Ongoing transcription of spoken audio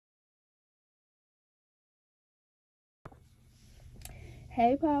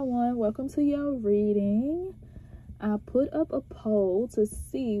Hey Pod One, welcome to your reading. I put up a poll to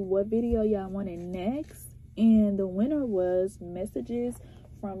see what video y'all wanted next, and the winner was messages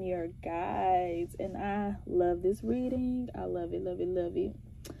from your guides. And I love this reading. I love it, love it, love it.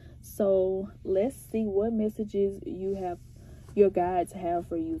 So let's see what messages your guides have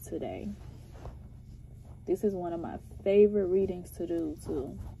for you today. This is one of my favorite readings to do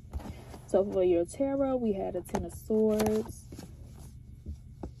too. So for your tarot, we had a 10 of Swords.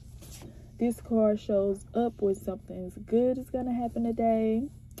 This card shows up when something's good is going to happen today.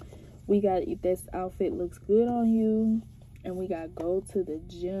 We got if this outfit looks good on you. And we got go to the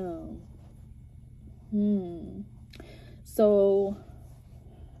gym. So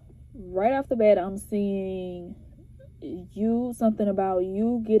right off the bat, I'm seeing something about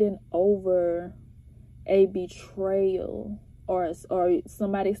you getting over a betrayal, or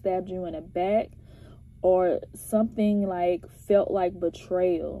somebody stabbed you in the back, or something like felt like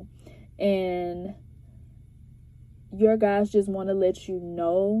betrayal. And your guys just want to let you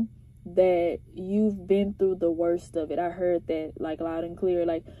know that you've been through the worst of it. I heard that like loud and clear.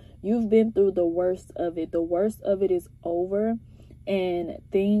 Like, you've been through the worst of it. The worst of it is over, and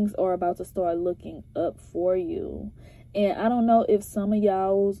things are about to start looking up for you. And I don't know if some of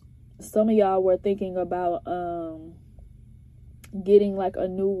y'all were thinking about getting like a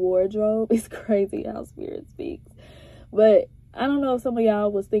new wardrobe. It's crazy how spirit speaks. But I don't know if some of y'all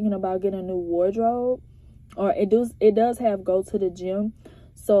was thinking about getting a new wardrobe, or it does have go to the gym.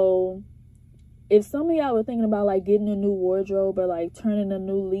 So if some of y'all were thinking about like getting a new wardrobe, or like turning a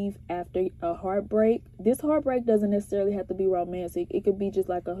new leaf after a heartbreak, this heartbreak doesn't necessarily have to be romantic. It could be just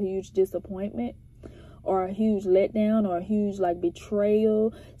like a huge disappointment, or a huge letdown, or a huge like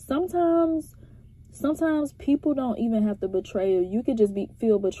betrayal. Sometimes people don't even have to betray you. You could just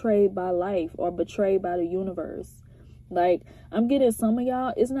feel betrayed by life, or betrayed by the universe. Like, I'm getting some of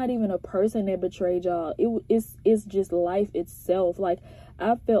y'all, it's not even a person that betrayed y'all. It's just life itself. Like,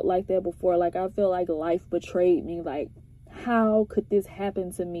 I felt like that before. Like, I felt like life betrayed me. Like, how could this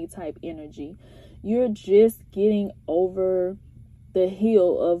happen to me type energy. You're just getting over the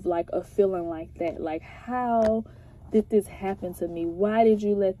hill of like a feeling like that. Like, how did this happen to me? Why did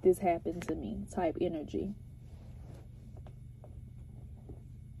you let this happen to me type energy.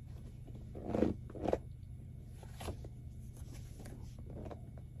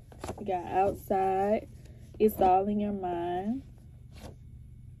 We got outside. It's all in your mind.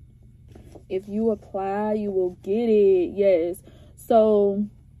 If you apply, you will get it. Yes. So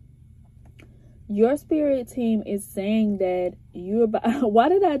your spirit team is saying that you're about, why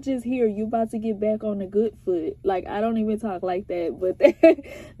did I just hear you about to get back on the good foot? Like, I don't even talk like that, but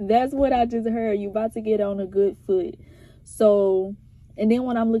that's what I just heard. You about to get on a good foot. So, and then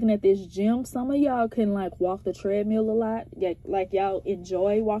when I'm looking at this gym, some of y'all can like walk the treadmill a lot. Like y'all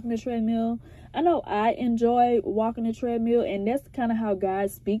enjoy walking the treadmill. I know I enjoy walking the treadmill, and that's kind of how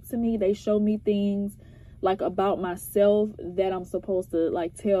guys speak to me. They show me things like about myself that I'm supposed to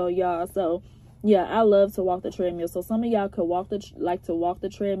like tell y'all. So yeah, I love to walk the treadmill. So some of y'all could walk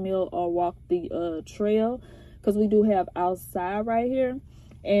the treadmill, or walk the trail, because we do have outside right here.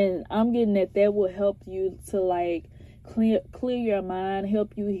 And I'm getting that will help you to like clear your mind,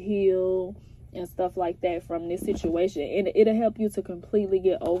 help you heal and stuff like that from this situation, and it'll help you to completely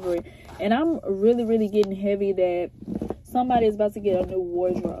get over it. And I'm really, really getting heavy that somebody is about to get a new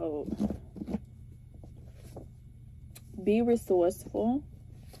wardrobe. Be resourceful.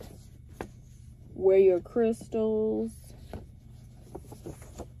 Wear your crystals.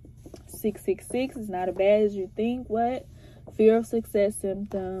 666 is not as bad as you think. What? Fear of success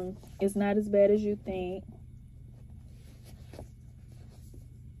symptom is not as bad as you think.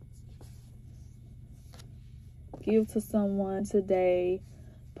 Give to someone today.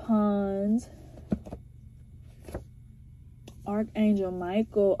 Pond. Archangel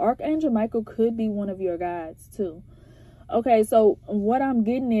Michael. Archangel Michael could be one of your guides too. Okay, so what I'm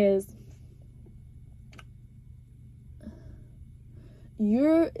getting is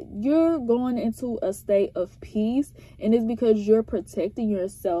you're going into a state of peace, and it's because you're protecting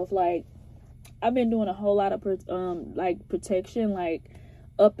yourself. Like, I've been doing a whole lot of protection, like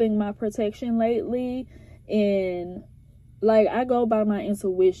upping my protection lately. And like, I go by my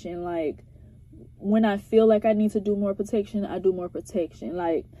intuition. Like, when I feel like I need to do more protection, I do more protection.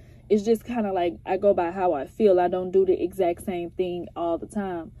 Like, it's just kind of like I go by how I feel. I don't do the exact same thing all the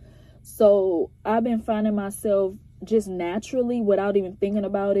time. So I've been finding myself just naturally, without even thinking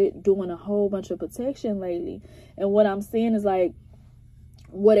about it, doing a whole bunch of protection lately. And what I'm seeing is like,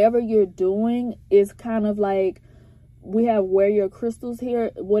 whatever you're doing is kind of like, we have wear your crystals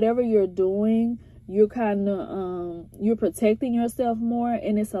here. Whatever you're doing, you're kind of you're protecting yourself more,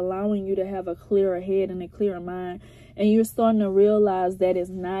 and it's allowing you to have a clearer head and a clearer mind, and you're starting to realize that it's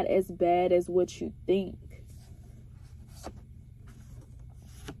not as bad as what you think.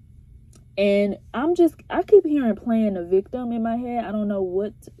 And I keep hearing playing the victim in my head. I don't know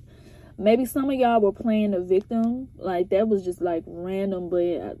what. Maybe some of y'all were playing the victim. Like, that was just like random,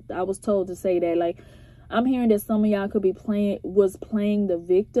 but I was told to say that. Like, I'm hearing that some of y'all could be playing the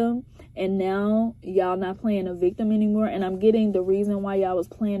victim, and now y'all not playing a victim anymore. And I'm getting the reason why y'all was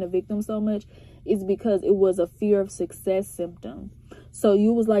playing the victim so much is because it was a fear of success symptom. So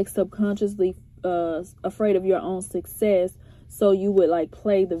you was like subconsciously afraid of your own success, so you would like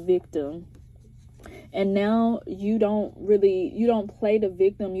play the victim. And now you don't play the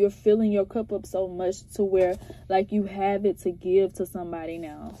victim. You're filling your cup up so much to where like you have it to give to somebody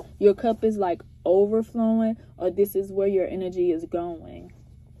now. Your cup is like overflowing, or this is where your energy is going.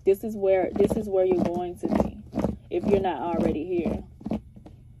 This is where you're going to be if you're not already here.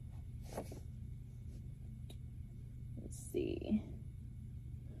 Let's see.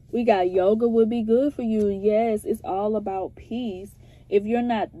 We got yoga would be good for you. Yes, it's all about peace. If you're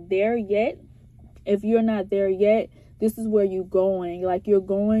not there yet, this is where you're going. Like, you're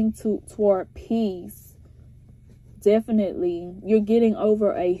going toward peace. Definitely. You're getting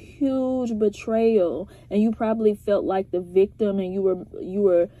over a huge betrayal, and you probably felt like the victim, and you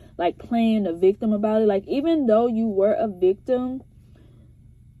were like playing the victim about it. Like, even though you were a victim,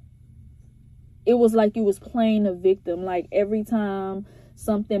 it was like you was playing a victim. Like, every time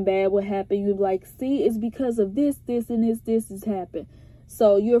something bad would happen, you'd be like, see, it's because of this, and this has happened.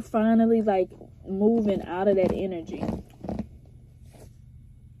 So you're finally like moving out of that energy.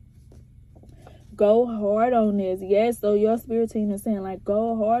 Go hard on this. Yes, so your spirit team is saying like,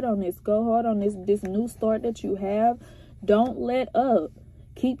 go hard on this. Go hard on this new start that you have. Don't let up.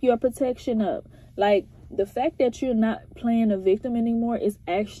 Keep your protection up. Like, the fact that you're not playing a victim anymore is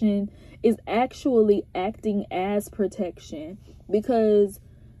actually acting as protection, because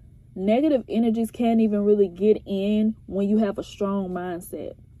negative energies can't even really get in when you have a strong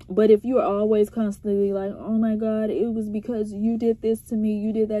mindset. But if you're always constantly like, oh my God, it was because you did this to me,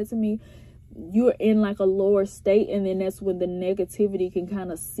 you did that to me, you're in like a lower state, and then that's when the negativity can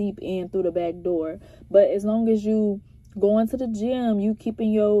kind of seep in through the back door. But as long as you going to the gym, you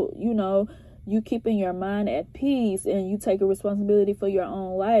keeping your mind at peace, and you take a responsibility for your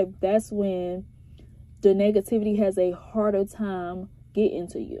own life, that's when the negativity has a harder time getting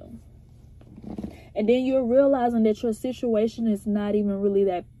to you. And then you're realizing that your situation is not even really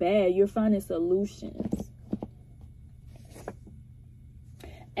that bad. You're finding solutions.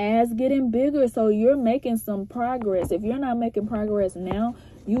 As getting bigger, so you're making some progress. If you're not making progress now,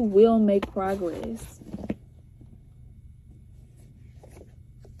 you will make progress.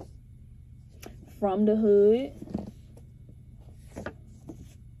 From the hood,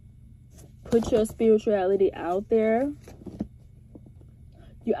 put your spirituality out there.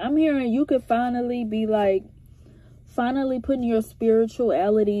 I'm hearing you could finally be like, putting your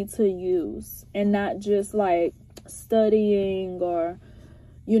spirituality to use, and not just like studying or,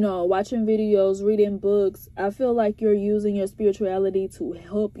 watching videos, reading books. I feel like you're using your spirituality to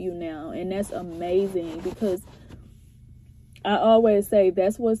help you now, and that's amazing, because I always say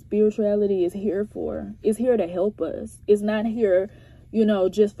that's what spirituality is here for. It's here to help us. It's not here,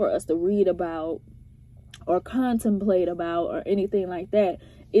 just for us to read about or contemplate about or anything like that.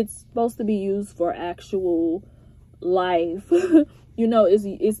 It's supposed to be used for actual life.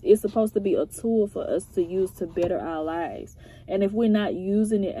 It's supposed to be a tool for us to use to better our lives. And if we're not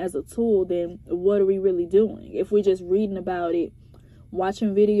using it as a tool, then what are we really doing? If we're just reading about it,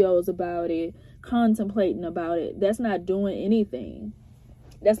 watching videos about it, contemplating about it, that's not doing anything.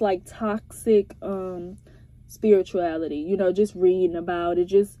 That's like toxic spirituality, just reading about it,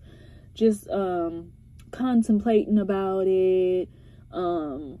 just contemplating about it,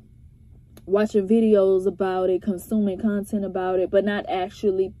 watching videos about it, consuming content about it, but not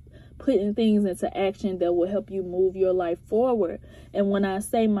actually putting things into action that will help you move your life forward. And when I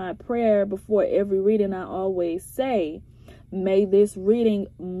say my prayer before every reading, I always say, may this reading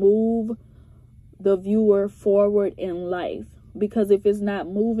move the viewer forward in life. Because if it's not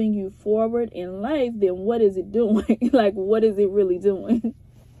moving you forward in life, then what is it doing? Like, what is it really doing?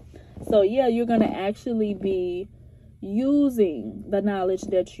 So yeah, you're going to actually be using the knowledge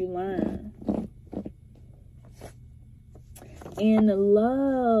that you learn. In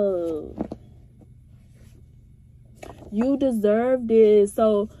love, you deserve this.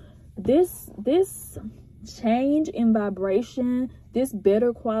 So this change in vibration, this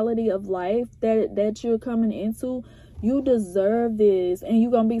better quality of life that you're coming into, You deserve this, and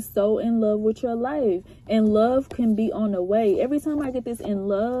you're gonna be so in love with your life, and love can be on the way. Every time I get this in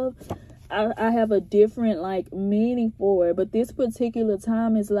love, I have a different like meaning for it, but this particular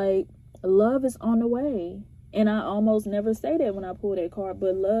time is like love is on the way. And I almost never say that when I pull that card,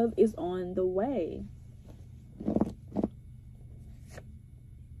 but love is on the way.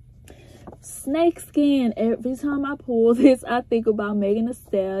 Snake skin. Every time I pull this, I think about Megan Thee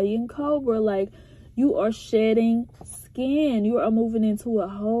Stallion Cobra. Like, you are shedding skin. You are moving into a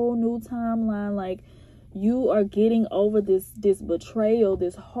whole new timeline. Like, you are getting over this betrayal,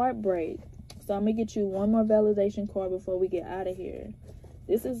 this heartbreak. So I'm gonna get you one more validation card before we get out of here.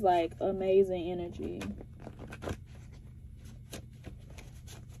 This is like amazing energy.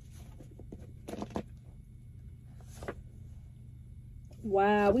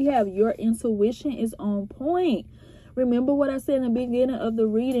 Wow, we have your intuition is on point. Remember what I said in the beginning of the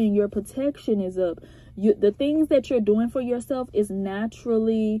reading, your protection is up. The things that you're doing for yourself is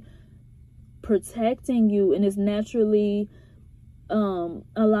naturally protecting you, and is naturally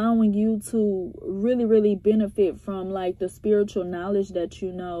allowing you to really benefit from like the spiritual knowledge that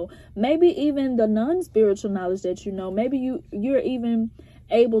you know, maybe even the non-spiritual knowledge that you know. Maybe you're even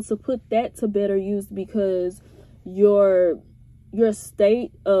able to put that to better use because your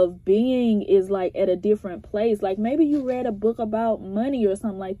state of being is like at a different place. Like maybe you read a book about money or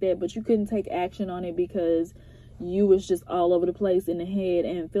something like that, but you couldn't take action on it because you was just all over the place in the head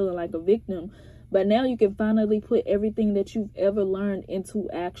and feeling like a victim. But now you can finally put everything that you've ever learned into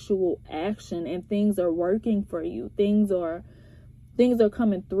actual action, and things are working for you. Things are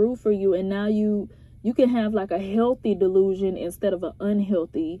coming through for you, and now you can have like a healthy delusion instead of an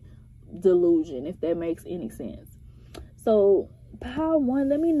unhealthy delusion, if that makes any sense. So pile 1,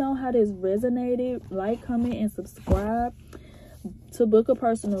 let me know how this resonated. Like, comment, and subscribe. To book a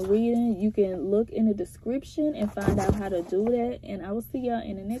personal reading, you can look in the description and find out how to do that. And I will see y'all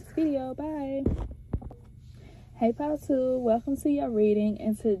in the next video. Bye. Hey, pile 2, welcome to your reading.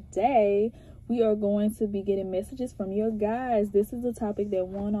 And today we are going to be getting messages from your guys. This is the topic that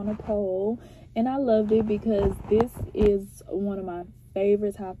won on a poll, and I loved it because this is one of my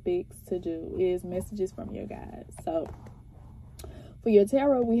favorite topics to do, is messages from your guys. So for your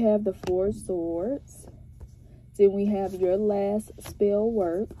tarot, we have the 4 swords. Then we have your last spell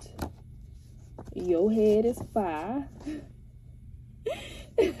worked. Your head is fire.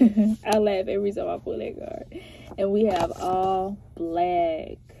 I laugh every time I pull that card. And we have all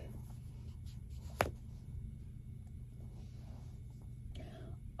black.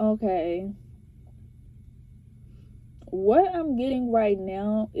 Okay. What I'm getting right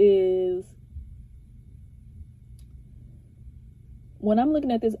now is, when I'm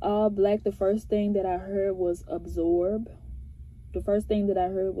looking at this all black, the first thing that I heard was absorb. The first thing that I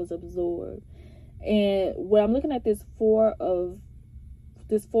heard was absorb. And when I'm looking at this four of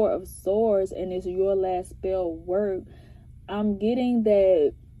swords, and it's your last spell work, I'm getting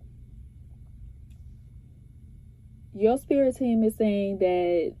that your spirit team is saying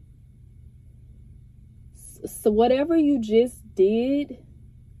that, so whatever you just did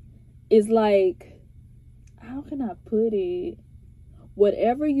is like, how can I put it?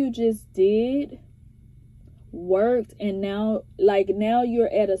 Whatever you just did worked, and now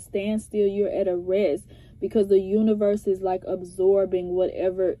you're at a standstill, you're at a rest, because the universe is like absorbing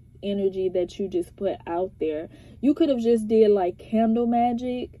whatever energy that you just put out there. You could have just did like candle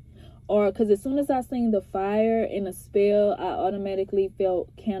magic, or because as soon as I seen the fire in a spell, I automatically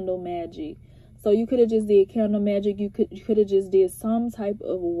felt candle magic. So you could have just did candle magic. You could have just did some type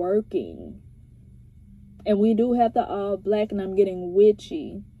of working. And we do have the all black, and I'm getting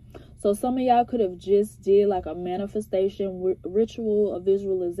witchy. So some of y'all could have just did like a manifestation ritual, a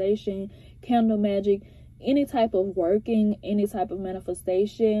visualization, candle magic, any type of working, any type of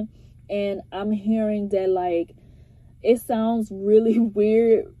manifestation. And I'm hearing that, like, it sounds really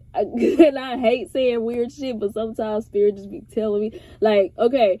weird. And I hate saying weird shit, but sometimes spirit just be telling me, like,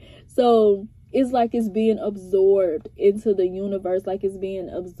 okay, so it's like it's being absorbed into the universe, like it's being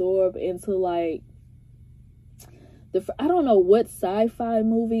absorbed into like I don't know what sci-fi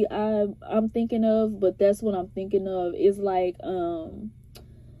movie I'm thinking of, but that's what I'm thinking of. It's like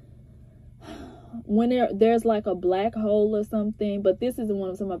when there's like a black hole or something, but this isn't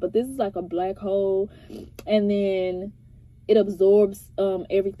what I'm talking about. But this is like a black hole, and then it absorbs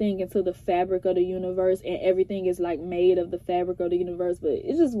everything into the fabric of the universe, and everything is like made of the fabric of the universe. But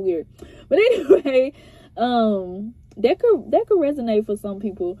it's just weird. But anyway, that could resonate for some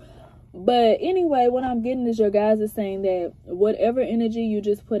people. But anyway, what I'm getting is your guys is saying that whatever energy you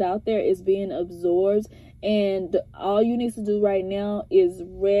just put out there is being absorbed, and all you need to do right now is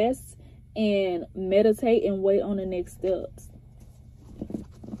rest and meditate and wait on the next steps.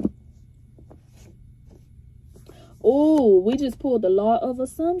 Oh, we just pulled the law of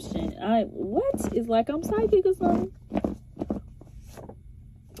assumption. What? It's like I'm psychic or something.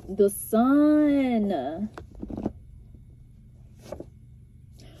 The sun.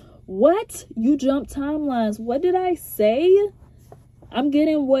 What? You jumped timelines. What did I say? I'm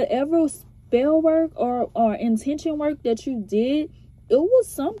getting whatever spell work or intention work that you did. It was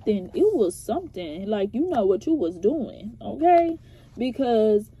something. It was something. Like, you know what you was doing. Okay?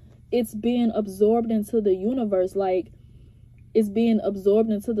 Because it's being absorbed into the universe. Like, it's being absorbed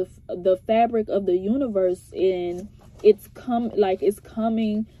into the fabric of the universe, and it's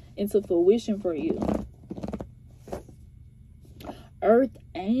coming into fruition for you. Earth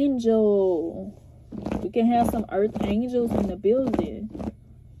angel. We can have some earth angels in the building.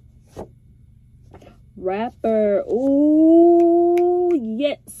 Rapper. Ooh,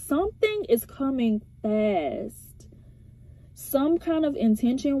 yeah, something is coming fast. Some kind of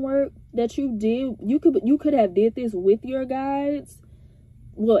intention work that you did. You could have did this with your guides.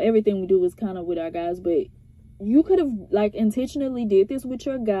 Well, everything we do is kind of with our guides, but you could have like intentionally did this with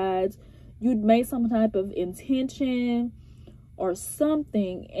your guides. You'd made some type of intention or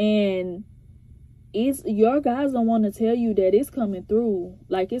something, and your guys don't want to tell you that it's coming through.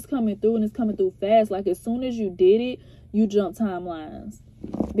 Like, it's coming through, and it's coming through fast. Like, as soon as you did it, you jump timelines.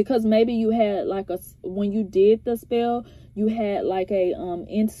 Because maybe you had like when you did the spell, you had like a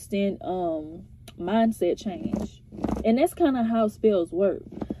instant mindset change. And that's kind of how spells work.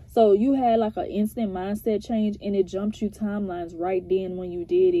 So you had like an instant mindset change, and it jumped you timelines right then when you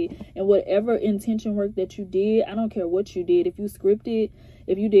did it. And whatever intention work that you did, I don't care what you did. If you scripted,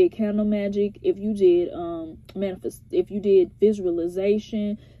 if you did candle magic, if you did manifest, if you did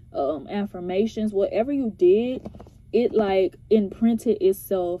visualization, affirmations, whatever you did, it like imprinted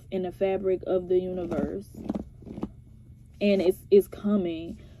itself in the fabric of the universe. And it's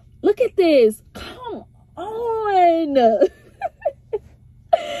coming. Look at this. Come on.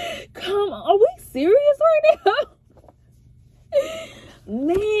 Come on. Are we serious right now?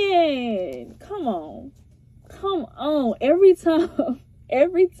 Man, come on. Come on. Every time.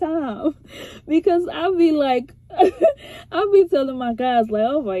 Because I'll be like, I'll be telling my guys like,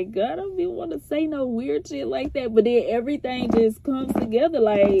 oh my God, I don't be want to say no weird shit like that. But then everything just comes together.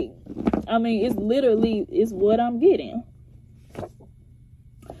 Like, I mean, it's what I'm getting.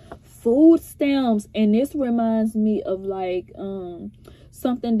 Food stamps. And this reminds me of like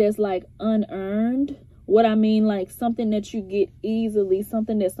something that's like unearned. What I mean, like something that you get easily,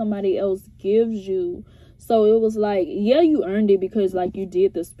 something that somebody else gives you. So it was like, yeah, you earned it because like you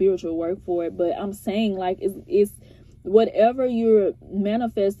did the spiritual work for it. But I'm saying like it's whatever you're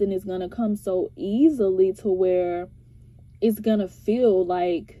manifesting is gonna come so easily to where it's gonna feel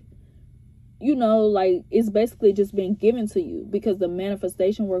like, you know, like it's basically just been given to you, because the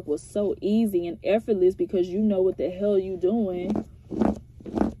manifestation work was so easy and effortless because you know what the hell you doing.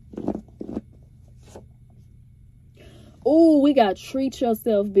 Oh, we got treat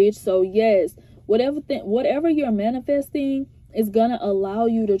yourself, bitch. So yes, whatever you're manifesting is gonna allow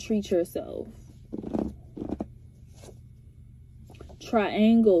you to treat yourself.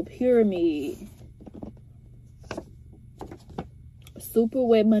 Triangle, pyramid, super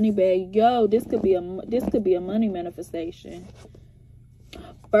wet money bag. Yo, this could be a money manifestation.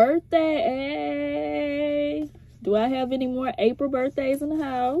 Birthday. Do I have any more April birthdays in the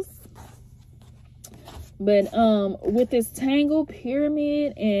house? But with this tangle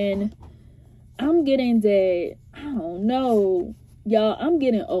pyramid, and I'm getting that, I don't know, y'all, I'm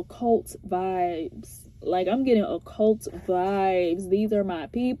getting occult vibes. Like, I'm getting occult vibes. These are my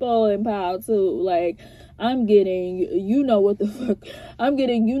people in power too. Like, I'm getting, you know what the fuck, I'm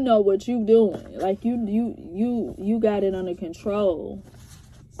getting, you know what you doing. Like, you got it under control.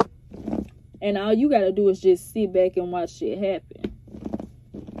 And all you gotta do is just sit back and watch shit happen.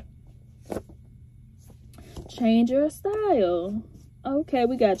 Change your style. Okay,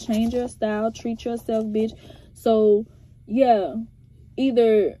 we got change your style, treat yourself, bitch. So, yeah,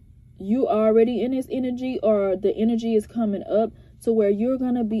 either you already in this energy or the energy is coming up to where you're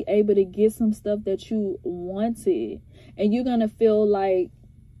going to be able to get some stuff that you wanted. And you're going to feel like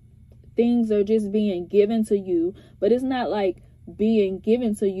things are just being given to you. But it's not like being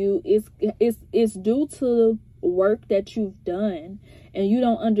given to you. It's due to work that you've done. And you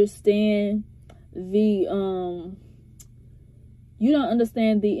don't understand the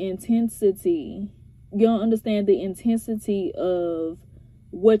intensity. You don't understand the intensity of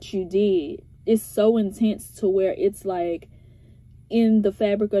what you did. It's so intense to where it's like in the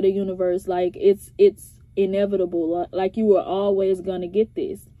fabric of the universe, like it's inevitable. Like you were always gonna get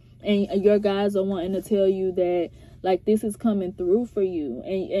this. And your guys are wanting to tell you that, like, this is coming through for you.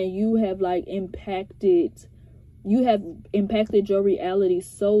 And you have, like, impacted your reality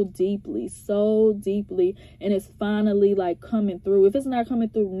so deeply. And it's finally, like, coming through. If it's not coming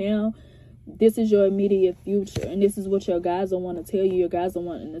through now, this is your immediate future. And this is what your guys are wanting to tell you. Your guys are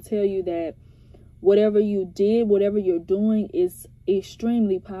wanting to tell you that whatever you did, whatever you're doing is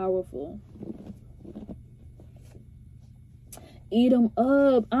extremely powerful. Eat them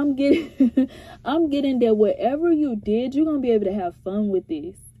up. I'm getting that whatever you did, you're going to be able to have fun with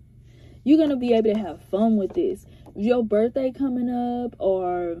this. You're going to be able to have fun with this. Your birthday coming up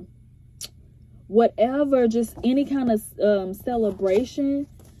or whatever, just any kind of celebration,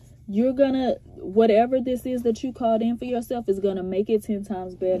 you're going to, whatever this is that you called in for yourself is going to make it 10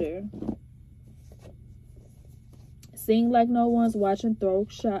 times better. Sing like no one's watching, throat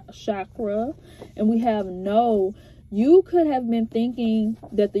chakra. And we have no. You could have been thinking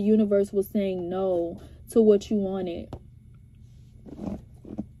that the universe was saying no to what you wanted.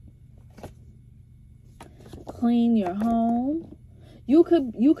 Clean your home. You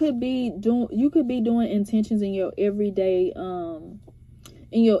could be doing intentions in your everyday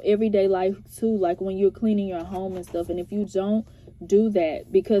life too, like when you're cleaning your home and stuff. And if you don't do that,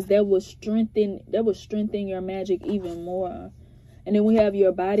 because that will strengthen your magic even more. And then we have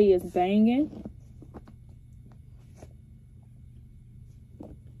your body is banging.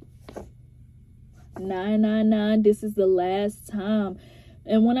 $999. This is the last time.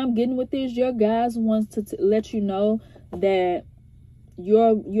 And when I'm getting with this, your guys wants to let you know that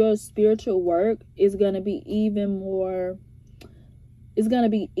your spiritual work is going to be even more. It's going to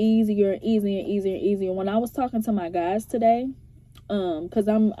be easier and easier. When I was talking to my guys today, because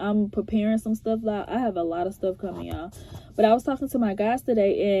I'm preparing some stuff. I have a lot of stuff coming, y'all. But I was talking to my guys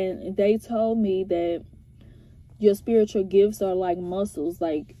today, and they told me that your spiritual gifts are like muscles.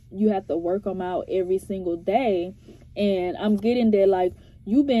 Like, you have to work them out every single day. And I'm getting that, like,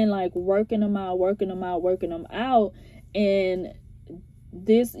 you've been like working them out. And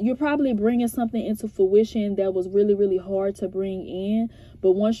this, you're probably bringing something into fruition that was really, really hard to bring in.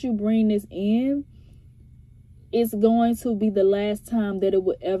 But once you bring this in, it's going to be the last time that it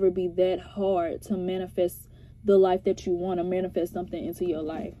would ever be that hard to manifest the life that you want, to manifest something into your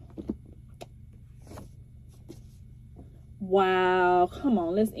life. Wow. Come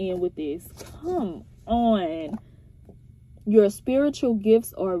on, let's end with this. Come on. Your spiritual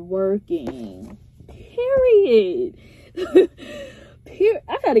gifts are working. Period.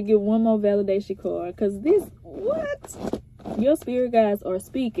 I gotta get one more validation card, because this, what? Your spirit guides are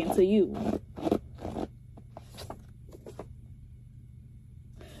speaking to you.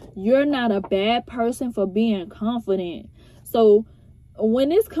 You're not a bad person for being confident. So when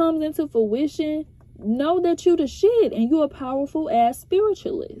this comes into fruition, know that you the shit and you're a powerful ass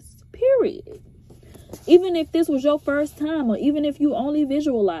spiritualist. Period. Even if this was your first time, or even if you only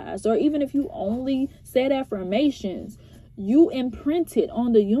visualized, or even if you only said affirmations, you imprinted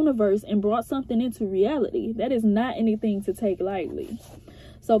on the universe and brought something into reality. That is not anything to take lightly.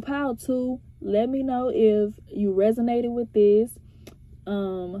 So pile 2, let me know if you resonated with this.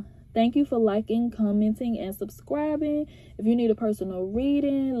 Thank you for liking, commenting, and subscribing. If you need a personal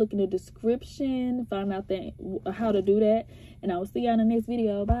reading, look in the description, find out how to do that. And I will see you in the next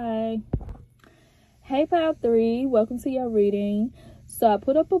video. Bye. Hey, pile 3, welcome to your reading. So I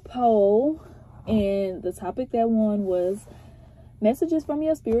put up a poll, and the topic that won was messages from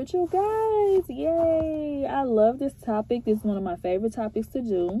your spiritual guides. Yay! I love this topic. This is one of my favorite topics to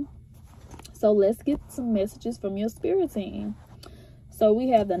do. So let's get some messages from your spirit team. So we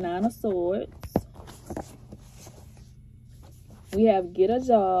have the 9 of Swords. We have get a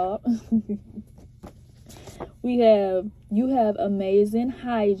job. We have you have amazing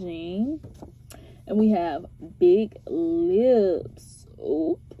hygiene. And we have big lips.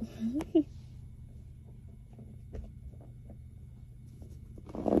 Oop.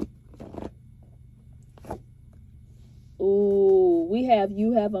 Ooh, we have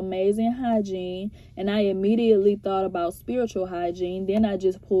you have amazing hygiene, and I immediately thought about spiritual hygiene. Then I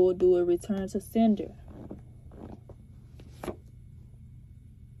just pulled do a return to sender.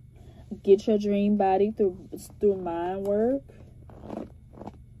 Get your dream body through mind work.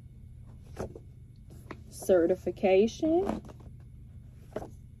 Certification.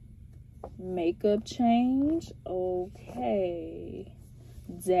 Makeup change. Okay.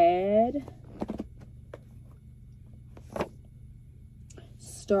 Dad.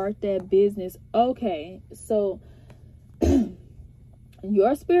 Start that business. Okay, so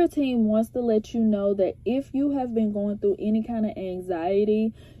your spirit team wants to let you know that if you have been going through any kind of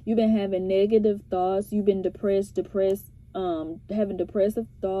anxiety, you've been having negative thoughts, you've been depressed, having depressive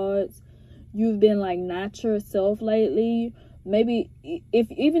thoughts. You've been like not yourself lately. Maybe if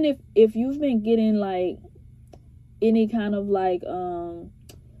you've been getting like any kind of like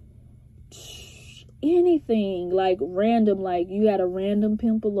anything like random, like you got a random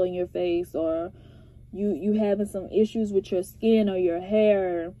pimple on your face, or you having some issues with your skin or your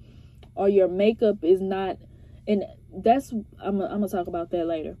hair, or your makeup is not, and that's I'm gonna talk about that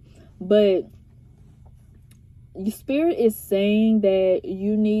later. But your spirit is saying that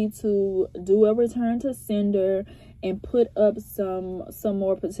you need to do a return to sender and put up some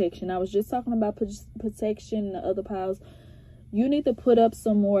more protection. I was just talking about protection in the other piles. You need to put up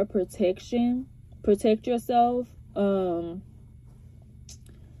some more protection. Protect yourself.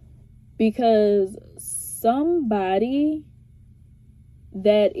 Because somebody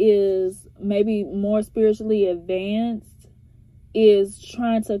that is maybe more spiritually advanced is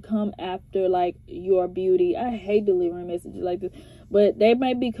trying to come after like your beauty. I hate delivering messages like this, but they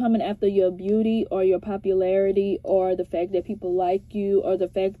might be coming after your beauty or your popularity, or the fact that people like you, or the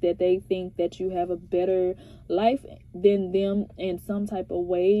fact that they think that you have a better life than them in some type of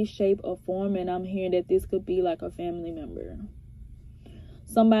way, shape, or form. And I'm hearing that this could be like a family member,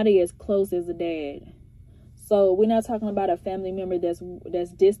 somebody as close as a dad. So we're not talking about a family member that's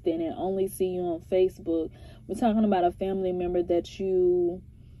distant and only see you on Facebook. We're talking about a family member that you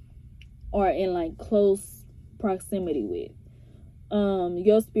are in like close proximity with.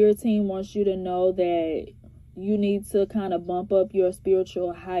 Your spirit team wants you to know that you need to kind of bump up your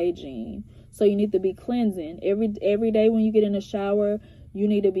spiritual hygiene. So you need to be cleansing every day when you get in the shower. You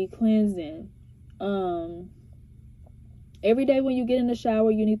need to be cleansing. Every day when you get in the shower,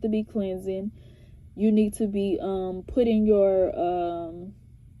 you need to be cleansing. You need to be putting your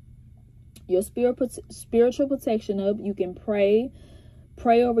spiritual protection up. You can pray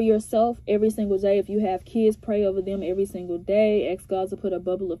over yourself every single day. If you have kids, pray over them every single day. Ask God to put a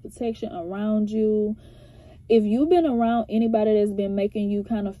bubble of protection around you. If you've been around anybody that's been making you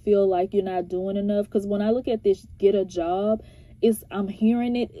kind of feel like you're not doing enough, because when I look at this, get a job, I'm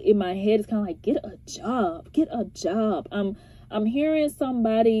hearing it in my head. It's kind of like, get a job. I'm hearing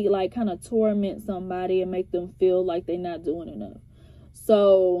somebody like kind of torment somebody and make them feel like they're not doing enough.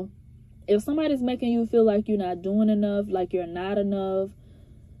 So if somebody's making you feel like you're not doing enough, like you're not enough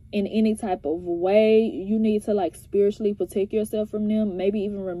in any type of way, you need to like spiritually protect yourself from them. Maybe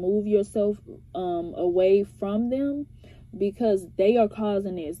even remove yourself away from them, because they are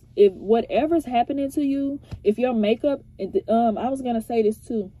causing this. If whatever's happening to you, if your makeup, I was gonna say this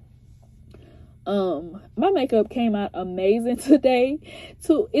too. My makeup came out amazing today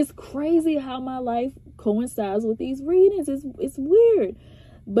too. It's crazy how my life coincides with these readings. It's weird.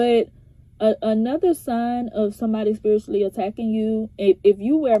 But another sign of somebody spiritually attacking you, if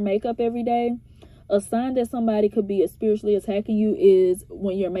you wear makeup every day, a sign that somebody could be spiritually attacking you is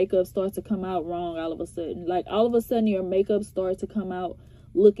when your makeup starts to come out wrong all of a sudden. Like all of a sudden your makeup starts to come out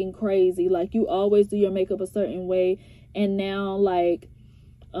looking crazy. Like you always do your makeup a certain way, and now like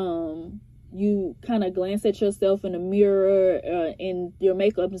you kind of glance at yourself in the mirror and your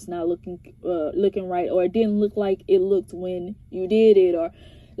makeup is not looking right, or it didn't look like it looked when you did it, or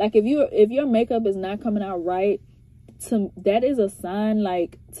like if your makeup is not coming out right, that is a sign.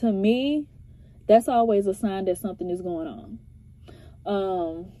 Like to me, that's always a sign that something is going on.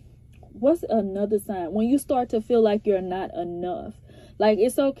 What's another sign? When you start to feel like you're not enough. Like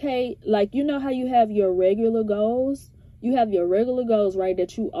it's okay, like you know how you have your regular goals. You have your regular goals, right,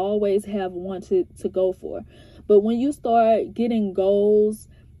 that you always have wanted to go for. But when you start getting goals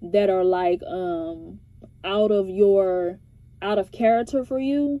that are like out of character for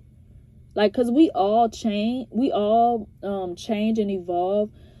you, like, because we all change and evolve.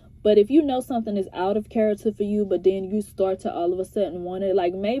 But if you know something is out of character for you, but then you start to all of a sudden want it,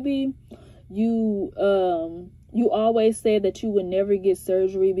 like maybe you always said that you would never get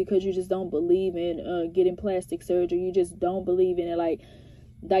surgery because you just don't believe in getting plastic surgery. You just don't believe in it. Like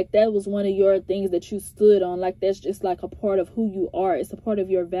that was one of your things that you stood on. Like that's just like a part of who you are. It's a part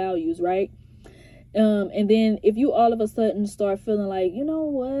of your values, right? And then if you all of a sudden start feeling like, you know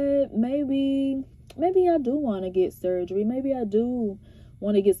what, maybe I do want to get surgery. Maybe I do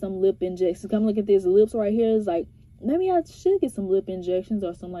want to get some lip injections. Come look at these lips right here. It's like, maybe I should get some lip injections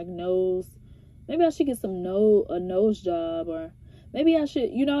or some like nose. Maybe I should get a nose job, or maybe I should,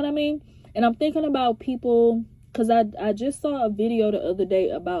 you know what I mean? And I'm thinking about people, because I just saw a video the other day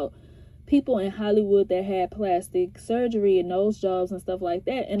about people in Hollywood that had plastic surgery and nose jobs and stuff like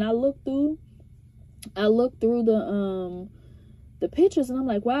that. And I looked through the pictures, and I'm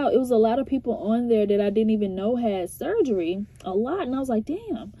like, wow, it was a lot of people on there that I didn't even know had surgery. A lot. And I was like,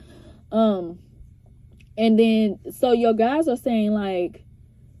 damn. And then, so your guys are saying, like,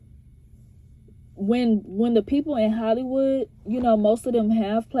 when the people in Hollywood, you know, most of them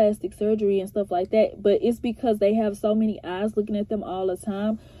have plastic surgery and stuff like that, but it's because they have so many eyes looking at them all the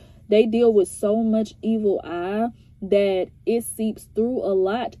time. They deal with so much evil eye that it seeps through a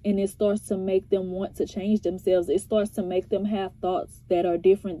lot, and it starts to make them want to change themselves. It starts to make them have thoughts that are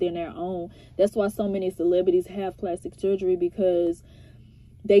different than their own. That's why so many celebrities have plastic surgery, because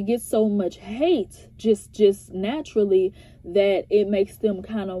they get so much hate just naturally that it makes them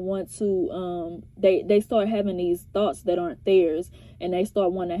kind of want to they start having these thoughts that aren't theirs, and they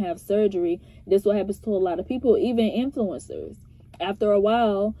start wanting to have surgery. This is what happens to a lot of people, even influencers. After a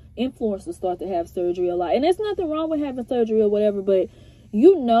while, influencers start to have surgery a lot. And there's nothing wrong with having surgery or whatever, but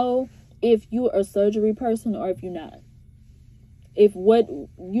you know if you're a surgery person or if you're not. If what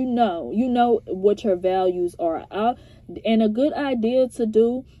you know what your values are. And a good idea to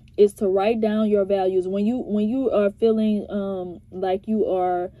do is to write down your values. When you are feeling like you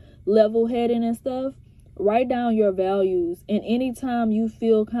are level-headed and stuff, write down your values. And anytime you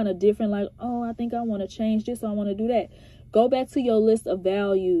feel kind of different, like, oh, I think I want to change this, or I want to do that, go back to your list of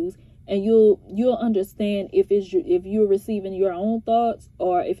values, and you'll understand if you're receiving your own thoughts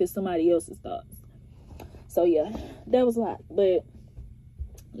or if it's somebody else's thoughts. So yeah, that was a lot, but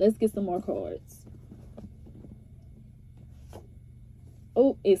let's get some more cards.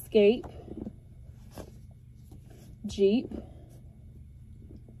 Oh, escape, Jeep,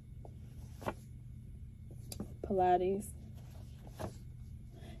 Pilates.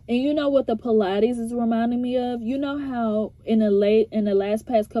 And you know what the Pilates is reminding me of? You know how in the last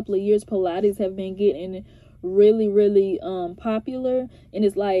past couple of years, Pilates have been getting really, really popular. And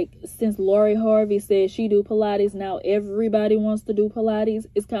it's like, since Lori Harvey said she do Pilates, now everybody wants to do Pilates.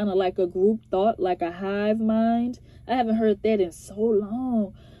 It's kind of like a group thought, like a hive mind. I haven't heard that in so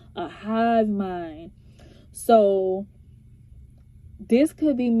long. A hive mind. So this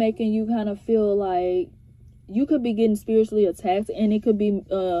could be making you kind of feel like you could be getting spiritually attacked, and it could be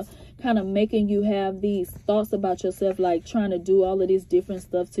kind of making you have these thoughts about yourself, like trying to do all of this different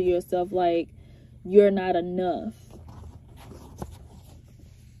stuff to yourself, like you're not enough.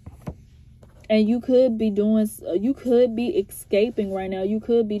 And you could be escaping right now. You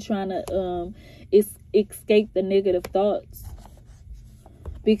could be trying to escape the negative thoughts.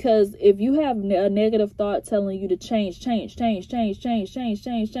 Because if you have a negative thought telling you to change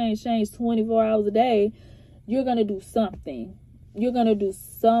 24 hours a day, you're going to do something. You're going to do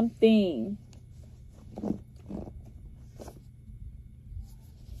something.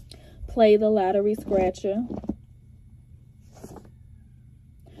 Play the lottery scratcher.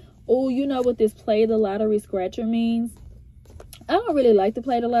 Oh, you know what this play the lottery scratcher means? I don't really like to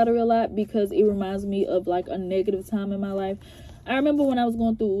play the lottery a lot because it reminds me of like a negative time in my life. I remember when I was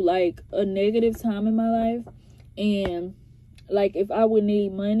going through like a negative time in my life, and like if I would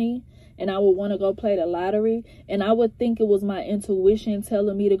need money and I would want to go play the lottery, and I would think it was my intuition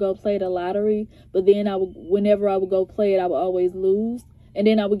telling me to go play the lottery, but then whenever I would go play it, I would always lose. And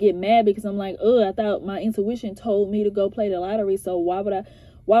then I would get mad because I'm like, I thought my intuition told me to go play the lottery, so why would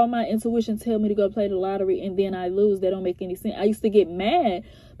my intuition tell me to go play the lottery and then I lose? That don't make any sense. I used to get mad,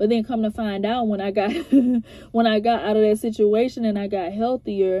 but then come to find out when I got when I got out of that situation and I got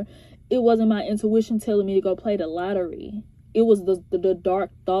healthier, it wasn't my intuition telling me to go play the lottery. It was the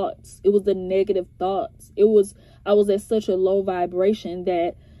dark thoughts. It was the negative thoughts. I was at such a low vibration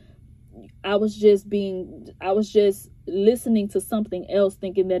that I was just listening to something else,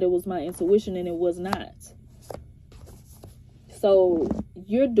 thinking that it was my intuition, and it was not. So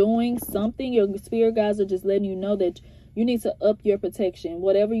you're doing something. Your spirit guides are just letting you know that you need to up your protection.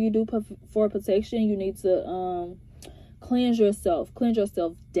 Whatever you do for protection, you need to cleanse yourself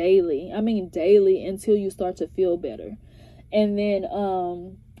daily. I mean daily, until you start to feel better. And then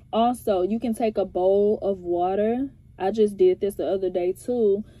also you can take a bowl of water. I just did this the other day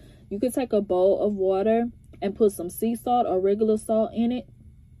too. You could take a bowl of water and put some sea salt or regular salt in it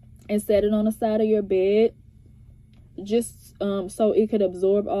and set it on the side of your bed, just so it could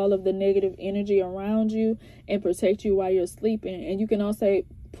absorb all of the negative energy around you and protect you while you're sleeping. And you can also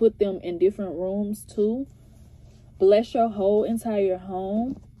put them in different rooms too. Bless your whole entire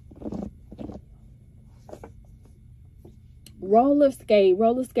home. Roller skate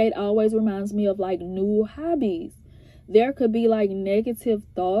always reminds me of like new hobbies. There could be like negative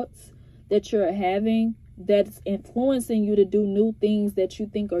thoughts that you're having that's influencing you to do new things that you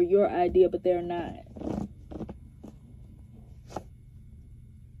think are your idea, but they're not.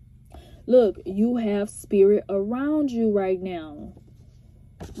 Look, you have spirit around you right now.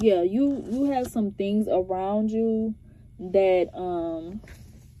 Yeah, you have some things around you that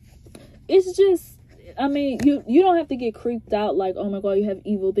it's just I mean, you don't have to get creeped out like, oh my God, you have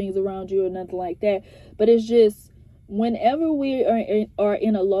evil things around you or nothing like that. But it's just, whenever we are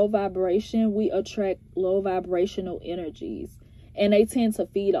in a low vibration, we attract low vibrational energies. And they tend to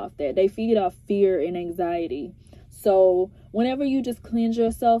feed off that. They feed off fear and anxiety. So whenever you just cleanse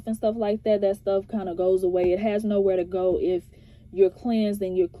yourself and stuff like that, that stuff kind of goes away. It has nowhere to go if you're cleansed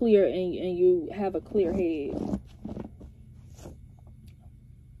and you're clear and you have a clear head.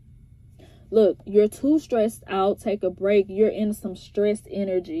 Look, you're too stressed out. Take a break. You're in some stressed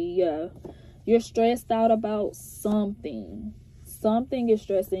energy. Yeah. You're stressed out about something. Something is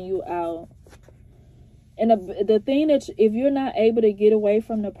stressing you out. And the thing that if you're not able to get away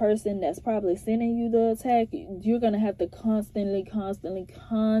from the person that's probably sending you the attack, you're going to have to constantly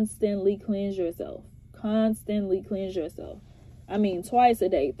cleanse yourself. Constantly cleanse yourself. I mean, twice a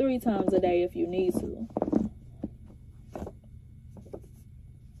day, 3 times a day if you need to.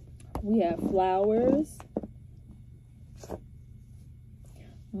 We have flowers.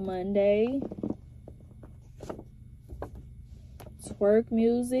 Monday. Twerk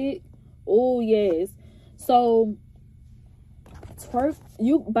music. Oh, yes. So,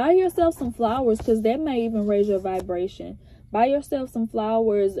 you buy yourself some flowers, because that may even raise your vibration. Buy yourself some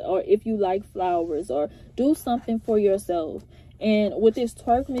flowers, or if you like flowers, or do something for yourself. And with this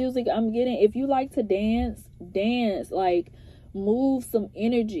twerk music, I'm getting, if you like to dance, like, move some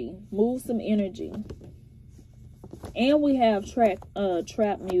energy. And we have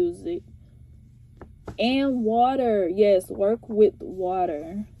trap music. And water. Yes, work with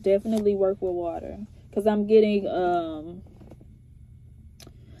water. Definitely work with water. Because I'm getting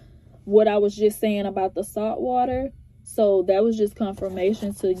what I was just saying about the salt water. So that was just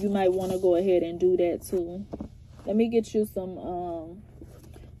confirmation. So you might want to go ahead and do that too. Let me get you some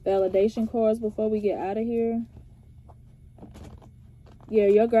validation cards before we get out of here. Yeah,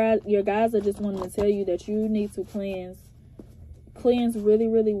 your guys are just wanting to tell you that you need to cleanse really,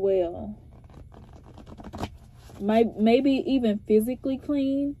 really well. Maybe even physically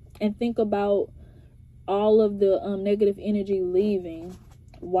clean, and think about all of the negative energy leaving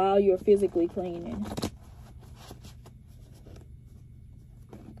while you're physically cleaning.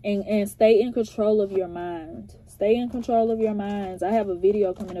 And stay in control of your mind. Stay in control of your minds. I have a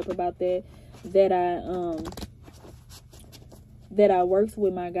video coming up about that I worked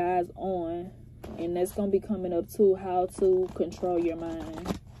with my guys on, and that's going to be coming up too, how to control your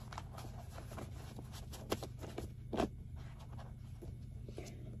mind.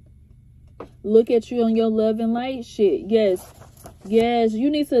 Look at you on your love and light shit. Yes, you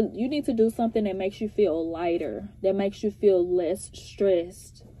need to do something that makes you feel lighter, that makes you feel less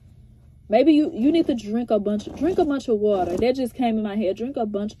stressed. Maybe you need to drink a bunch of water. That just came in my head. Drink a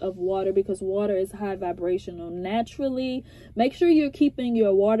bunch of water, because water is high vibrational naturally. Make sure you're keeping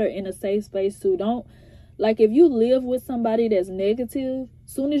your water in a safe space too. Don't, like, if you live with somebody that's negative,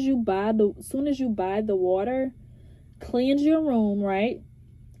 soon as you buy the water, cleanse your room, right?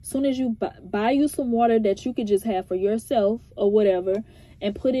 Soon as you buy you some water that you could just have for yourself or whatever,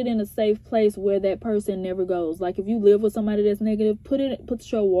 and put it in a safe place where that person never goes. Like, if you live with somebody that's negative,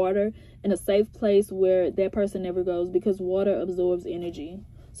 put your water in a safe place where that person never goes, because water absorbs energy.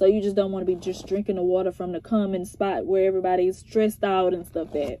 So you just don't want to be just drinking the water from the common spot where everybody's stressed out and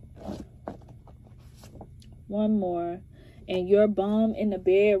stuff at. One more. And your bomb in the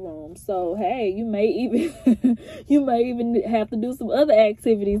bedroom. So hey, you may even have to do some other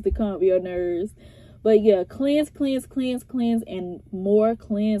activities to calm your nerves. But yeah, cleanse, and more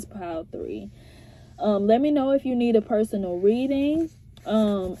cleanse pile 3. Let me know if you need a personal reading.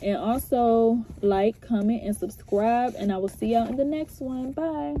 And also like, comment, and subscribe. And I will see y'all in the next one.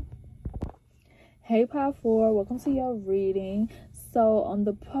 Bye. Hey pile 4, welcome to your reading. So on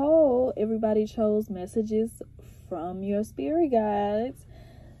the poll, everybody chose messages from your spirit guides,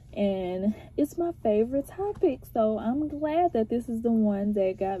 and it's my favorite topic, so I'm glad that this is the one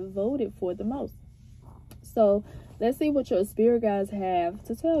that got voted for the most. So let's see what your spirit guides have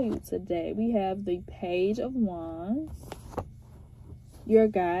to tell you today. We have the Page of Wands. Your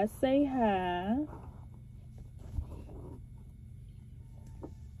guides say hi.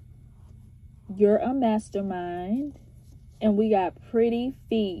 You're a mastermind. And we got pretty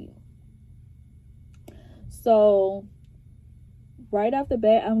feet. So right off the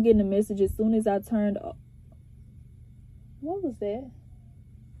bat, I'm getting a message as soon as I turned. What was that?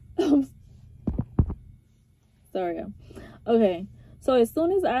 Sorry. Okay. So as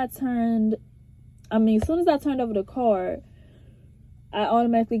soon as I turned over the card, I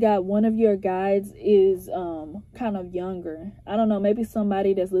automatically got one of your guides is kind of younger. I don't know, maybe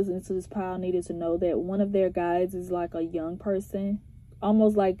somebody that's listening to this pile needed to know that one of their guides is like a young person,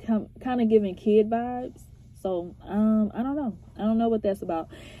 almost like kind of giving kid vibes. So I don't know what that's about.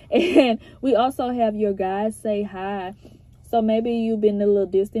 And we also have your guys say hi. So maybe you've been a little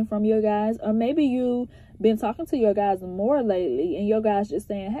distant from your guys, or maybe you been talking to your guys more lately, and your guys just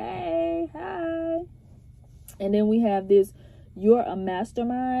saying, hey, hi. And then we have this, you're a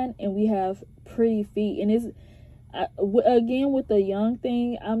mastermind, and we have pretty feet. And it's, again, with the young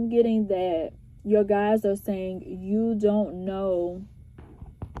thing, I'm getting that your guys are saying you don't know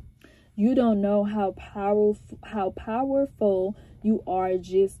how powerful you are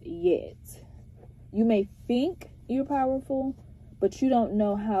just yet. You may think you're powerful, but you don't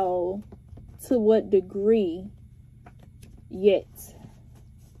know how, to what degree yet.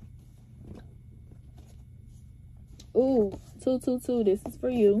 Ooh, 222, this is for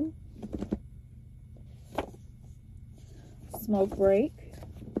you. Smoke break.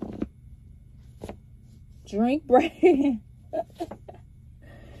 Drink break.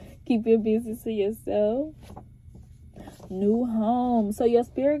 Keep your business to yourself. New home. So your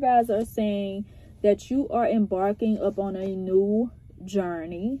spirit guides are saying that you are embarking upon a new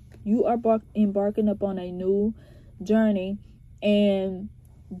journey. You are embarking upon a new journey, and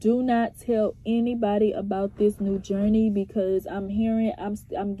do not tell anybody about this new journey, because I'm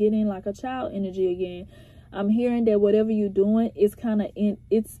getting like a child energy again. I'm hearing that whatever you're doing is kind of in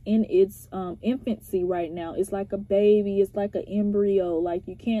its infancy right now. It's like a baby. It's like an embryo. Like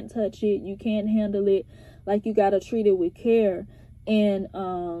you can't touch it. You can't handle it. Like you got to treat it with care. And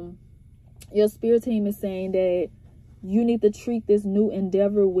your spirit team is saying that you need to treat this new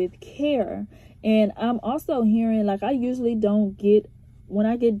endeavor with care. And I'm also hearing, like, I usually don't get, when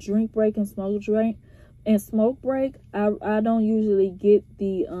I get drink break and smoke break, I don't usually get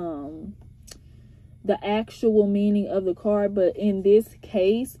the actual meaning of the card. But in this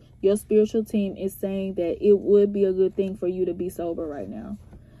case, your spiritual team is saying that it would be a good thing for you to be sober right now,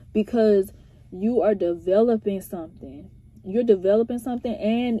 because you are developing something. You're developing something,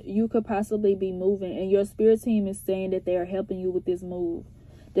 and you could possibly be moving. And your spirit team is saying that they are helping you with this move.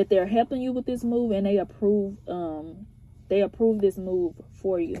 And they approve this move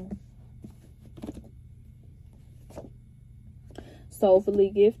for you.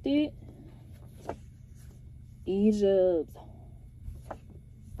 Soulfully gifted. Egypt.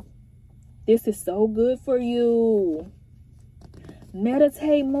 This is so good for you.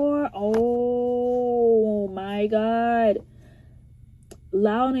 Meditate more. Oh my God.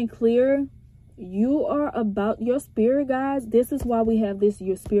 Loud and clear. You are about your spirit guides. This is why we have this.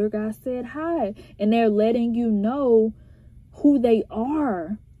 Your spirit guides said hi, and they're letting you know who they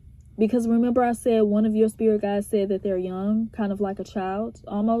are. Because remember, I said one of your spirit guides said that they're young, kind of like a child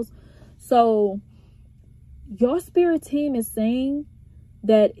almost. So your spirit team is saying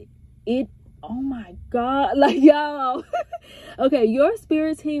that oh my God, like y'all. Okay, your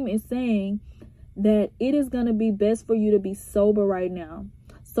spirit team is saying that it is going to be best for you to be sober right now.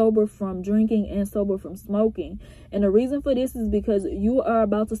 Sober from drinking and sober from smoking. And the reason for this is because you are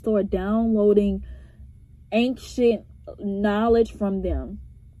about to start downloading ancient knowledge from them.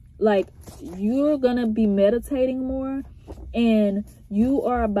 Like, you're going to be meditating more, and you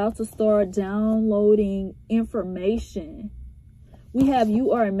are about to start downloading information. We have,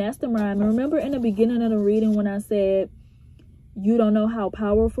 you are a mastermind. Remember in the beginning of the reading when I said you don't know how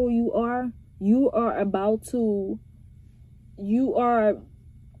powerful you are? You are about to embark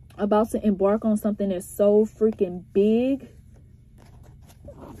on something that's so freaking big.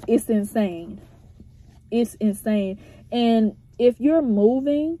 It's insane. It's insane. And if you're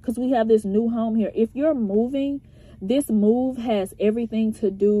moving, because we have this new home here, if you're moving, this move has everything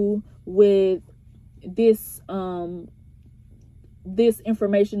to do with this this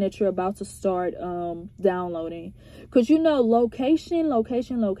information that you're about to start downloading. Because you know, location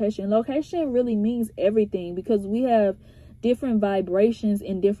really means everything, because we have different vibrations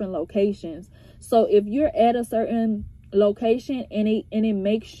in different locations. So if you're at a certain location and it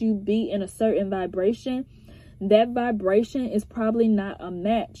makes you be in a certain vibration, that vibration is probably not a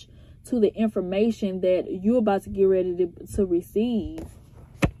match to the information that you're about to get ready to receive.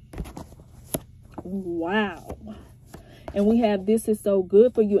 Wow. And we have, this is so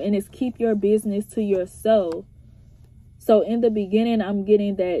good for you, and it's keep your business to yourself. So in the beginning, I'm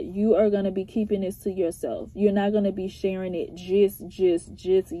getting that you are going to be keeping this to yourself. You're not going to be sharing it just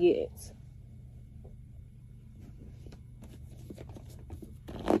yet.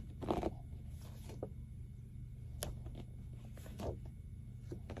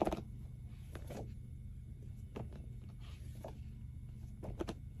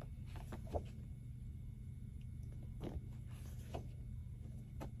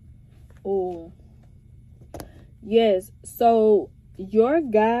 Oh, yes. So your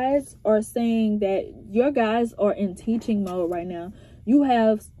guides are saying that your guides are in teaching mode right now. You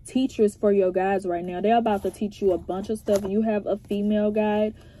have teachers for your guides right now. They're about to teach you a bunch of stuff. You have a female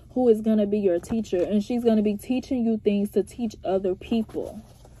guide who is going to be your teacher, and she's going to be teaching you things to teach other people.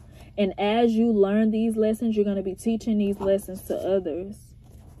 And as you learn these lessons, you're going to be teaching these lessons to others.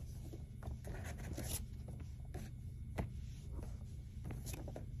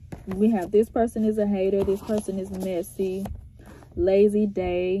 We have this person is a hater. This person is messy. Lazy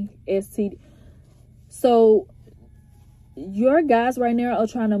day. STD. So your guys right now are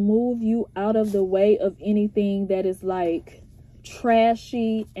trying to move you out of the way of anything that is like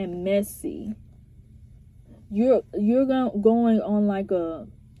trashy and messy. You're going on like a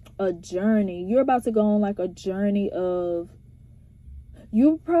journey. You're about to go on like a journey of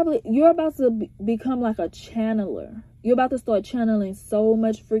you're about to become like a channeler. You're about to start channeling so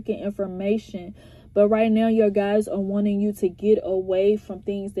much freaking information. But right now your guys are wanting you to get away from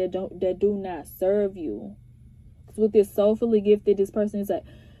things that do not serve you. With this soulfully gifted, this person is like,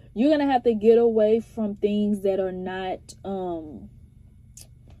 you're gonna have to get away from things that are not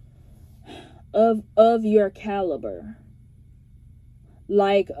of your caliber.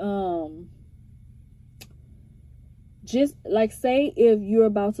 Like just like, say if you're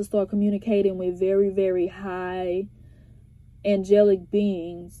about to start communicating with very, very high angelic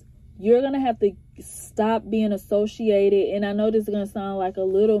beings, you're gonna have to stop being associated, and I know this is gonna sound like a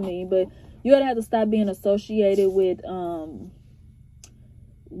little mean, but you're gonna have to stop being associated with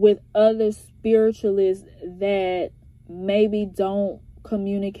other spiritualists that maybe don't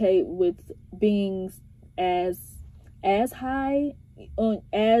communicate with beings as high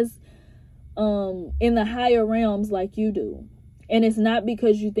as in the higher realms like you do. And it's not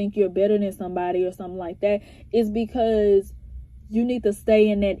because you think you're better than somebody or something like that. It's because you need to stay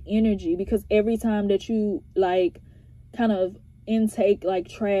in that energy, because every time that you like kind of intake like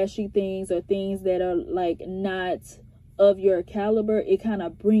trashy things or things that are like not of your caliber, it kind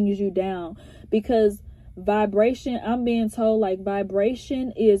of brings you down. Because vibration, I'm being told, like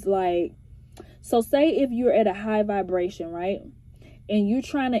vibration is like, so say if you're at a high vibration, right, and you're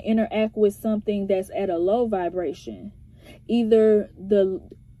trying to interact with something that's at a low vibration, in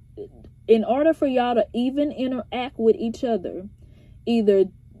order for y'all to even interact with each other, either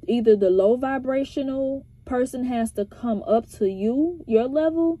the low vibrational person has to come up to your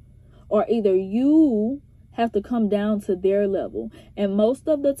level, or either you have to come down to their level. And most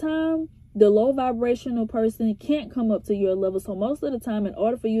of the time, the low vibrational person can't come up to your level. So most of the time, in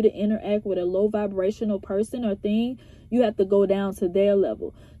order for you to interact with a low vibrational person or thing, you have to go down to their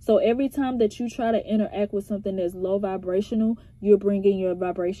level. So every time that you try to interact with something that's low vibrational, you're bringing your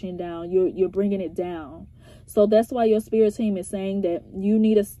vibration down. You're bringing it down. So that's why your spirit team is saying that you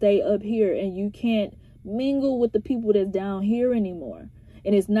need to stay up here, and you can't mingle with the people that's down here anymore.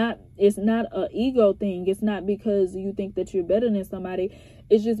 And it's not a ego thing. It's not because you think that you're better than somebody.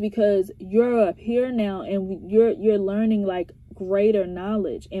 It's just because you're up here now, and you're learning like greater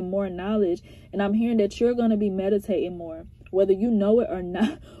knowledge and more knowledge. And I'm hearing that you're going to be meditating more, whether you know it or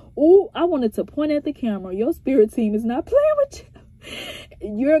not. Ooh, I wanted to point at the camera. Your spirit team is not playing with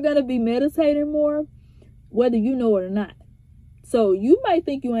you. You're going to be meditating more, whether you know it or not. So you might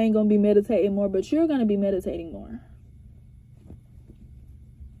think you ain't going to be meditating more, but you're going to be meditating more.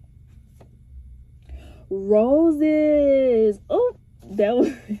 Roses. Oh, that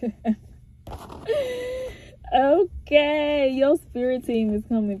was okay. Your spirit team is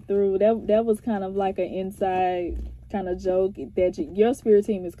coming through. That was kind of like an inside kind of joke that your spirit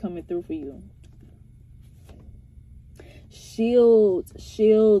team is coming through for you. Shields.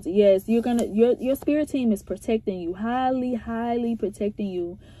 Yes, your spirit team is protecting you, highly protecting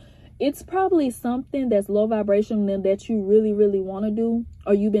you. It's probably something that's low vibration that you really want to do,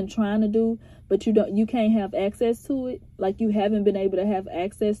 or you've been trying to do, but you can't have access to it. Like you haven't been able to have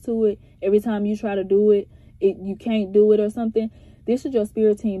access to it. Every time you try to do it, you can't do it or something. This is your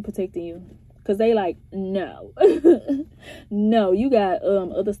spirit team protecting you, because they like, no. No, you got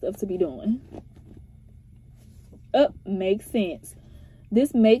other stuff to be doing. Makes sense.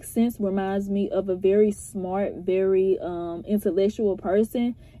 This makes sense reminds me of a very smart, very intellectual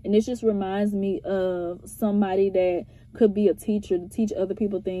person. And this just reminds me of somebody that could be a teacher to teach other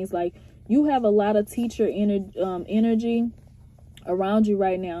people things. Like you have a lot of teacher energy around you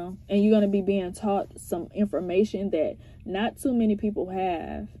right now. And you're going to be being taught some information that not too many people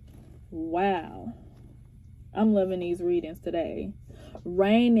have. Wow. I'm loving these readings today.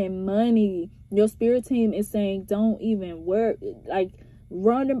 Rain and money. Your spirit team is saying don't even worry. Like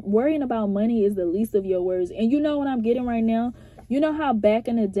worrying about money is the least of your worries. And you know what I'm getting right now? You know how back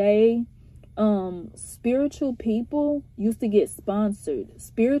in the day, spiritual people used to get sponsored.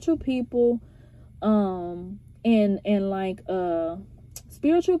 Spiritual people,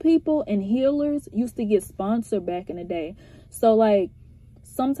 spiritual people and healers used to get sponsored back in the day. So like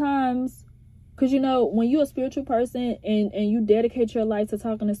sometimes, because you know, when you're a spiritual person and you dedicate your life to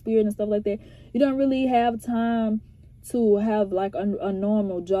talking to spirit and stuff like that, you don't really have time to have like a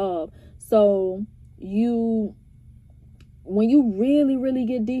normal job. So when you really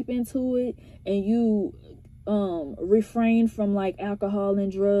get deep into it and you refrain from like alcohol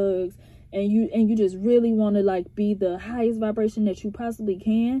and drugs, and you just really want to like be the highest vibration that you possibly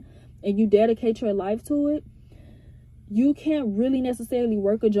can, and you dedicate your life to it, you can't really necessarily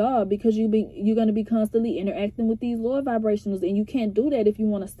work a job, because you're going to be constantly interacting with these lower vibrations, and you can't do that if you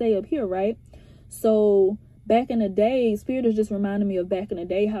want to stay up here, right? So back in the day, Spirit is just reminding me of back in the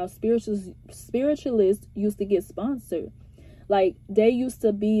day how spiritualists used to get sponsored. Like they used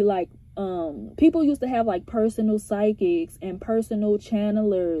to be like, people used to have like personal psychics and personal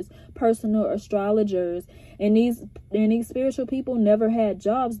channelers, personal astrologers, and these spiritual people never had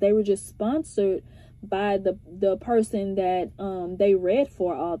jobs. They were just sponsored by the person that they read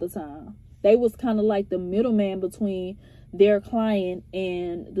for all the time. They was kind of like the middleman between their client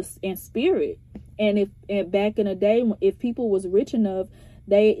and spirit. And back in the day, if people was rich enough,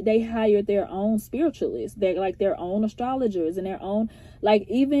 they hired their own spiritualists. They're like their own astrologers and their own, like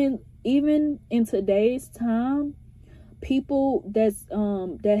even in today's time, people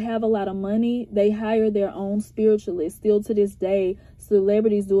that have a lot of money, they hire their own spiritualists. Still to this day,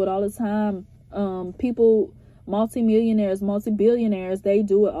 celebrities do it all the time. People, multimillionaires, multi-billionaires, they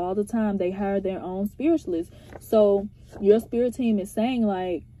do it all the time. They hire their own spiritualists. So your spirit team is saying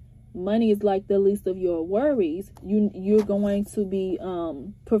like, money is like the least of your worries. You're going to be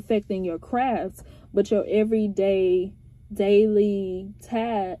perfecting your crafts, but your everyday daily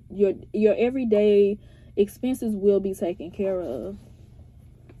your everyday expenses will be taken care of.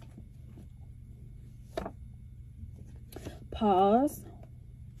 Pause.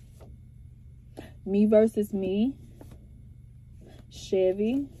 Me versus me.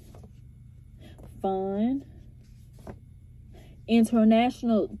 Chevy. Fun.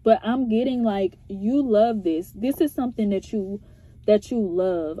 International. But I'm getting like, you love this. This is something that you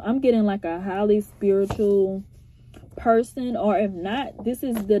love. I'm getting like a highly spiritual person, or if not, this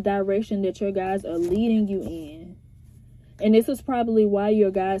is the direction that your guys are leading you in. And this is probably why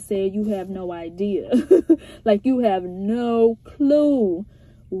your guys said you have no idea. Like you have no clue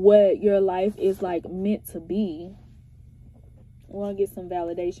what your life is like meant to be. I want to get some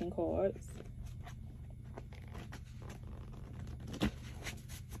validation cards.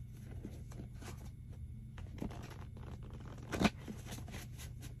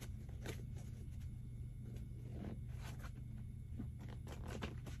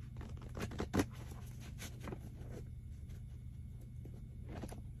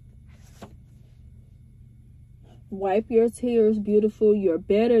 Wipe your tears, beautiful. You're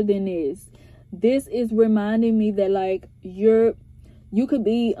better than this. This is reminding me that like you could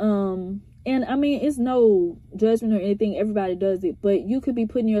be and I mean, it's no judgment or anything, everybody does it, but you could be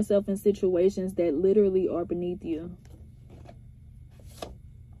putting yourself in situations that literally are beneath you.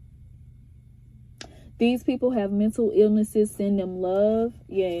 These people have mental illnesses. Send them love.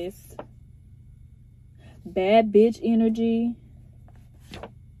 Yes. Bad bitch energy.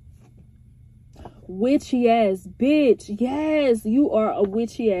 Witchy ass bitch. Yes, you are a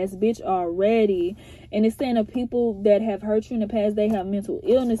witchy ass bitch already. And it's saying of people that have hurt you in the past, they have mental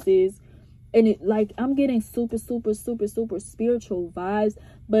illnesses. And it like, I'm getting super spiritual vibes,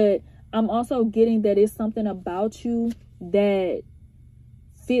 but I'm also getting that it's something about you that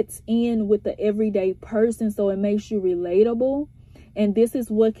fits in with the everyday person, so it makes you relatable. And this is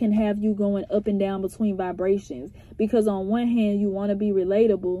what can have you going up and down between vibrations, because on one hand you want to be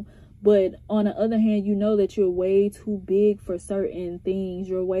relatable, but on the other hand, you know that you're way too big for certain things.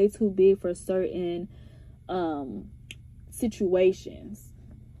 You're way too big for certain situations.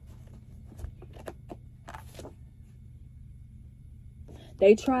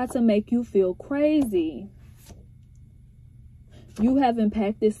 They try to make you feel crazy. You have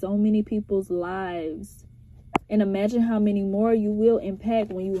impacted so many people's lives. And imagine how many more you will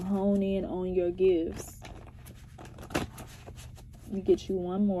impact when you hone in on your gifts. Let me get you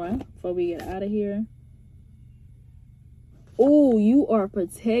one more before we get out of here. Oh, you are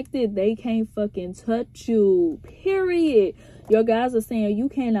protected. They can't fucking touch you. Period. Your guys are saying you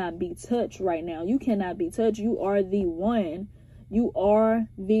cannot be touched right now. You cannot be touched. You are the one. You are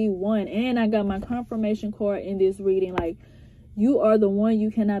the one. And I got my confirmation card in this reading. Like, you are the one.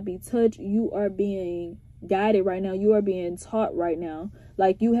 You cannot be touched. You are being guided right now. You are being taught right now.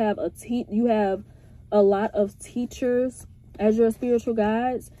 Like you have a lot of teachers as your spiritual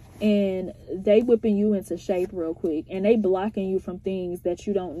guides, and they whipping you into shape real quick, and they blocking you from things that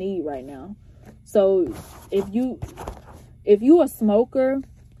you don't need right now. So if you a smoker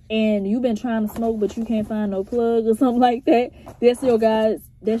and you've been trying to smoke but you can't find no plug or something like that, that's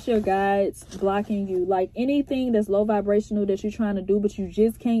your guides blocking you. Like anything that's low vibrational that you're trying to do but you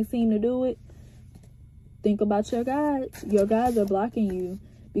just can't seem to do it, think about your guides. Your guides are blocking you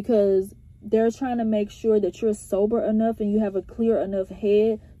because they're trying to make sure that you're sober enough and you have a clear enough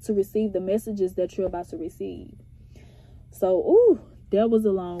head to receive the messages that you're about to receive. So, ooh, that was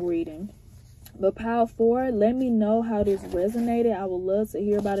a long reading. But Pile 4, let me know how this resonated. I would love to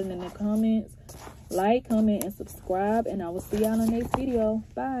hear about it in the comments. Like, comment, and subscribe. And I will see y'all in the next video.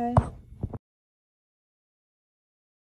 Bye.